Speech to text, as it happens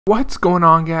What's going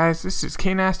on, guys? This is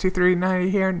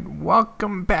KNasty390 here, and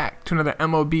welcome back to another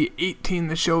MLB 18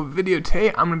 The Show video. Today,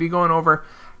 I'm going to be going over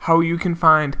how you can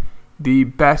find the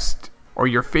best or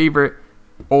your favorite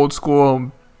old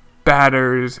school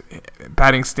batters,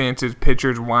 batting stances,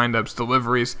 pitchers, windups,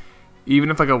 deliveries. Even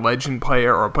if like a legend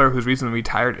player or a player who's recently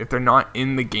retired, if they're not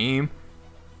in the game,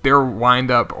 their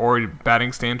windup or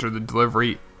batting stance or the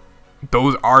delivery,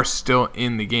 those are still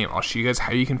in the game. I'll show you guys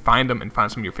how you can find them and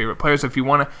find some of your favorite players. If you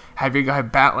want to have your guy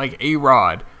bat like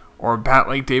A-Rod or bat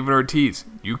like David Ortiz,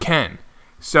 you can.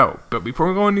 But before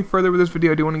we go any further with this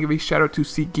video, I do want to give a shout out to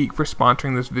SeatGeek for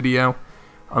sponsoring this video.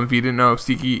 If you didn't know,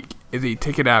 SeatGeek is a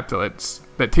ticket app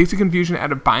that takes the confusion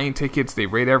out of buying tickets. They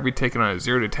rate every ticket on a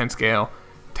 0 to 10 scale.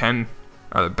 10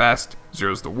 are the best,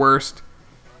 0 is the worst.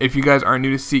 If you guys are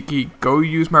new to SeatGeek, go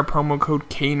use my promo code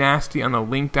KNasty on the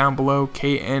link down below,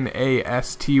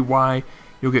 KNASTY.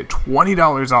 You'll get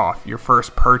 $20 off your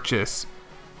first purchase.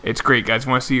 It's great, guys. If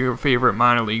you want to see your favorite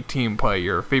minor league team play,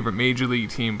 your favorite major league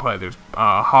team play, there's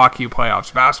hockey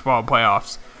playoffs, basketball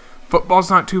playoffs. Football's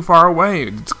not too far away.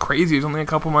 It's crazy. It's only a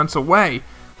couple months away.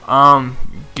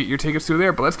 Get your tickets through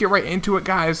there. But let's get right into it,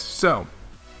 guys. So,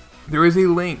 there is a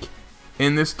link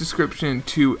in this description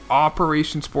to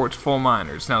Operation Sports Full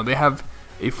Miners. Now they have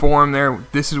a forum there.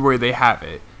 This is where they have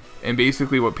it, and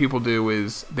basically what people do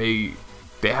is they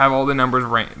have all the numbers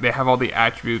right. They have all the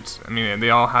attributes. I mean, they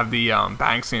all have the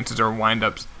batting stances or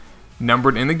windups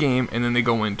numbered in the game, and then they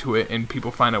go into it and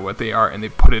people find out what they are and they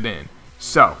put it in.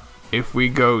 So if we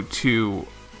go to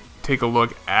take a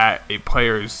look at a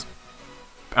player's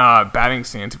batting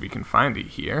stance, if we can find it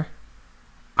here,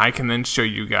 I can then show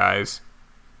you guys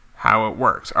how it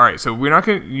works. Alright, so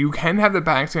you can have the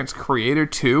batting stance creator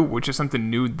too, which is something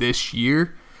new this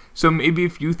year. So maybe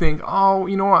if you think, oh,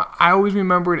 you know what, I always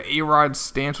remembered A-Rod's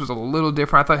stance was a little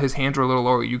different, I thought his hands were a little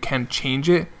lower, you can change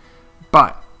it.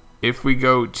 But if we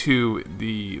go to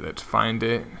let's find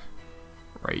it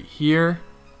right here.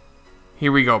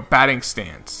 Here we go, batting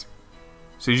stance.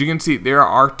 So as you can see, there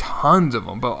are tons of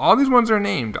them, but all these ones are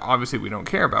named, obviously we don't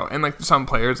care about. And like some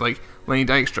players like Lenny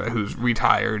Dykstra, who's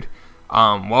retired,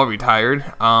 but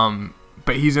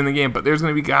he's in the game. But there's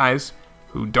going to be guys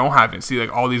who don't have it. See,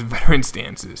 like all these veteran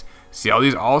stances. See all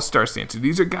these all-star stances.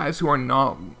 These are guys who are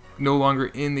no longer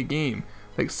in the game.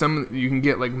 Like some you can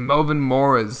get, like Melvin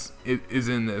Morris is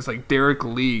in this. Like Derek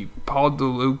Lee, Paul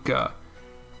LaDuca,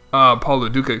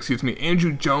 excuse me,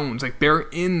 Andrew Jones. Like they're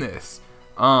in this.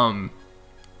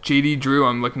 JD Drew.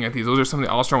 I'm looking at these. Those are some of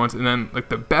the all-star ones. And then like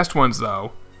the best ones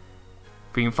though,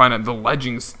 if you can find out the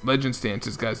legend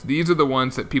stances, guys, these are the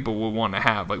ones that people will want to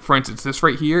have. Like, for instance, this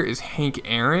right here is Hank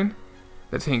Aaron.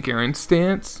 That's Hank Aaron's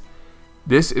stance.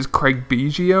 This is Craig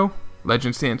Biggio,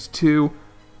 legend stance 2.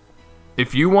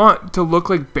 If you want to look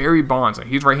like Barry Bonds, like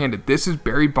he's right-handed, this is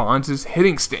Barry Bonds'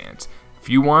 hitting stance. If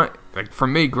you want, like for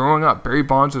me, growing up, Barry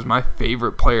Bonds was my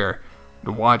favorite player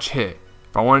to watch hit.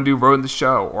 If I want to do Road the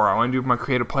Show, or I want to do my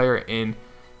creative player in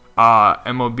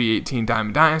MLB 18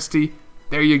 Diamond Dynasty,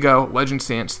 there you go, Legend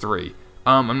Stance 3.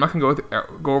 I'm not going to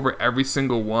go over every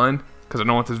single one because I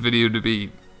don't want this video to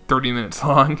be 30 minutes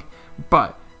long,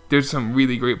 but there's some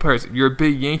really great players. If you're a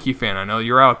big Yankee fan, I know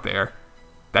you're out there,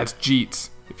 that's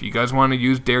Jeets. If you guys want to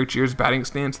use Derek Jeter's batting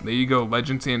stance, there you go,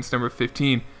 Legend Stance number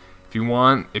 15.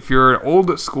 If you're an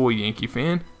old school Yankee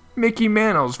fan, Mickey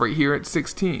Mantle's right here at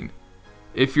 16.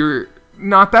 If you're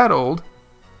not that old,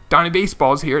 Donnie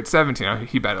Baseball's here at 17.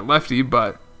 He batted lefty,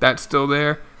 but that's still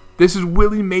there. This is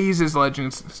Willie Mays'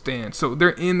 legend stance, so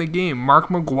they're in the game. Mark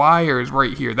McGwire is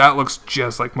right here. That looks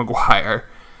just like McGwire.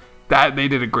 They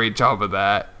did a great job of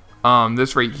that.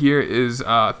 This right here is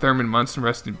Thurman Munson,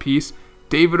 rest in peace.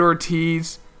 David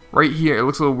Ortiz, right here. It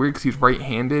looks a little weird because he's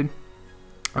right-handed,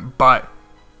 but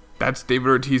that's David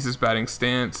Ortiz's batting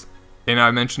stance. And I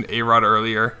mentioned A-Rod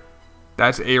earlier.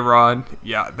 That's A-Rod.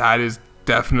 Yeah, that is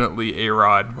definitely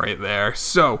A-Rod right there.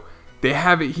 So they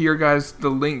have it here, guys. The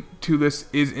link to this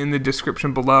is in the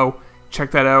description below.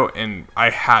 Check that out, and I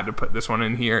had to put this one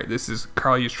in here. This is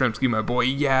Carl Yastrzemski, my boy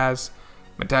Yaz,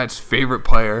 my dad's favorite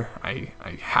player. I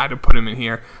had to put him in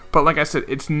here. But like I said,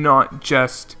 it's not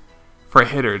just for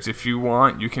hitters. If you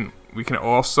want, we can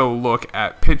also look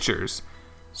at pitchers.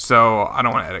 So I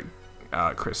don't want to edit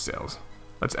Chris Sales.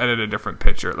 Let's edit a different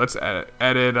pitcher. Let's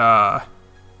edit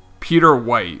Peter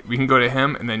White. We can go to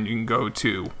him, and then you can go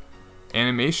to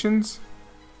animations,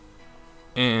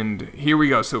 and here we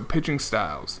go. So pitching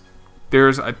styles,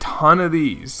 there's a ton of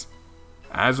these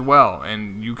as well,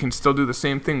 and you can still do the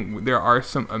same thing. There are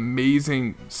some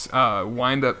amazing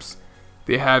windups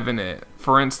they have in it.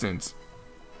 For instance,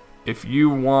 if you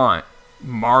want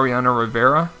Mariano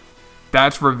Rivera,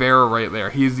 that's Rivera right there.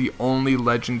 He's the only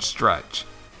legend stretch.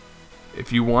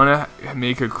 If you want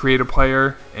to create a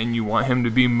player and you want him to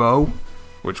be Mo,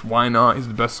 which why not? He's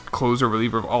the best closer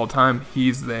reliever of all time.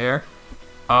 He's there.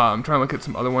 I'm trying to look at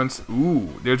some other ones. Ooh,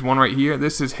 there's one right here.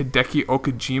 This is Hideki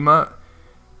Okajima.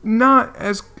 Not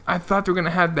as I thought they were gonna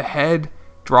have the head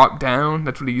drop down.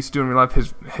 That's what he used to do in real life.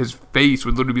 His face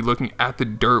would literally be looking at the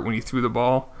dirt when he threw the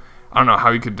ball. I don't know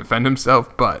how he could defend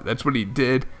himself, but that's what he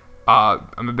did.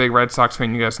 I'm a big Red Sox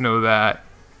fan. You guys know that.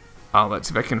 Let's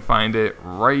see if I can find it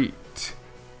right.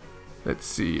 Let's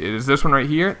see. It is this one right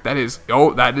here. That is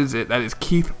it. That is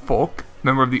Keith Foulke,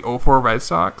 member of the 04 Red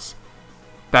Sox.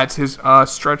 That's his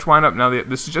stretch windup. Now,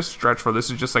 this is just stretch for.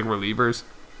 This is just like relievers.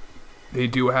 They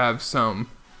do have some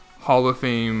Hall of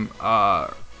Fame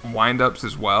windups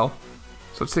as well.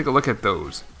 So let's take a look at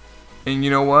those. And you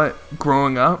know what?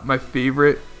 Growing up, my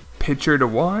favorite pitcher to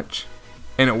watch,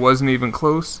 and it wasn't even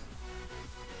close,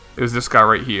 it was this guy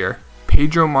right here,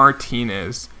 Pedro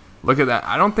Martinez. Look at that.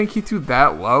 I don't think he threw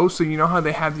that low, so you know how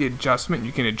they have the adjustment?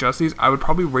 You can adjust these. I would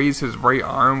probably raise his right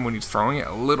arm when he's throwing it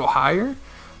a little higher,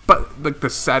 but like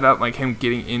the setup, like him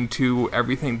getting into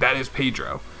everything, that is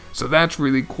Pedro. So that's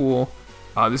really cool.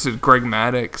 This is Greg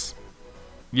Maddux.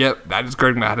 Yep, that is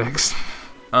Greg Maddux.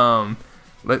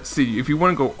 Let's see. If you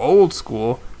want to go old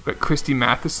school, we've got Christy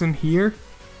Matheson here.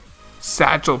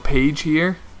 Satchel Paige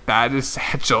here. That is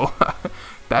Satchel.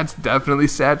 That's definitely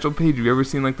Satchel Paige. Have you ever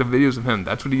seen like the videos of him?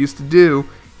 That's what he used to do.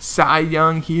 Cy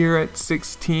Young here at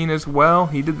 16 as well.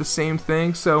 He did the same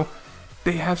thing. So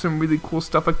they have some really cool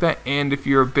stuff like that. And if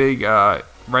you're a big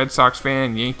Red Sox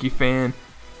fan, Yankee fan,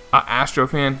 Astro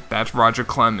fan, that's Roger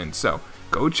Clemens. So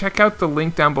go check out the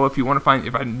link down below if you want to find,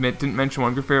 if I didn't mention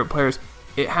one of your favorite players.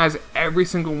 It has every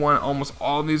single one. Almost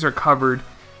all of these are covered.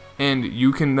 And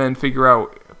you can then figure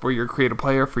out for your creative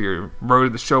player, for your road to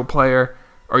the show player,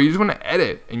 or you just want to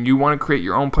edit and you want to create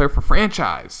your own player for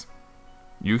franchise.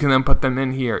 You can then put them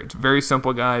in here. It's very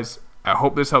simple, guys. I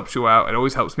hope this helps you out. It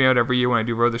always helps me out every year when I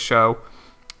do road the show,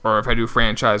 or if I do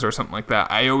franchise or something like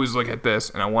that. I always look at this,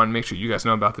 and I want to make sure you guys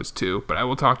know about this too. But I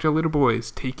will talk to you later,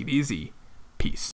 boys. Take it easy. Peace.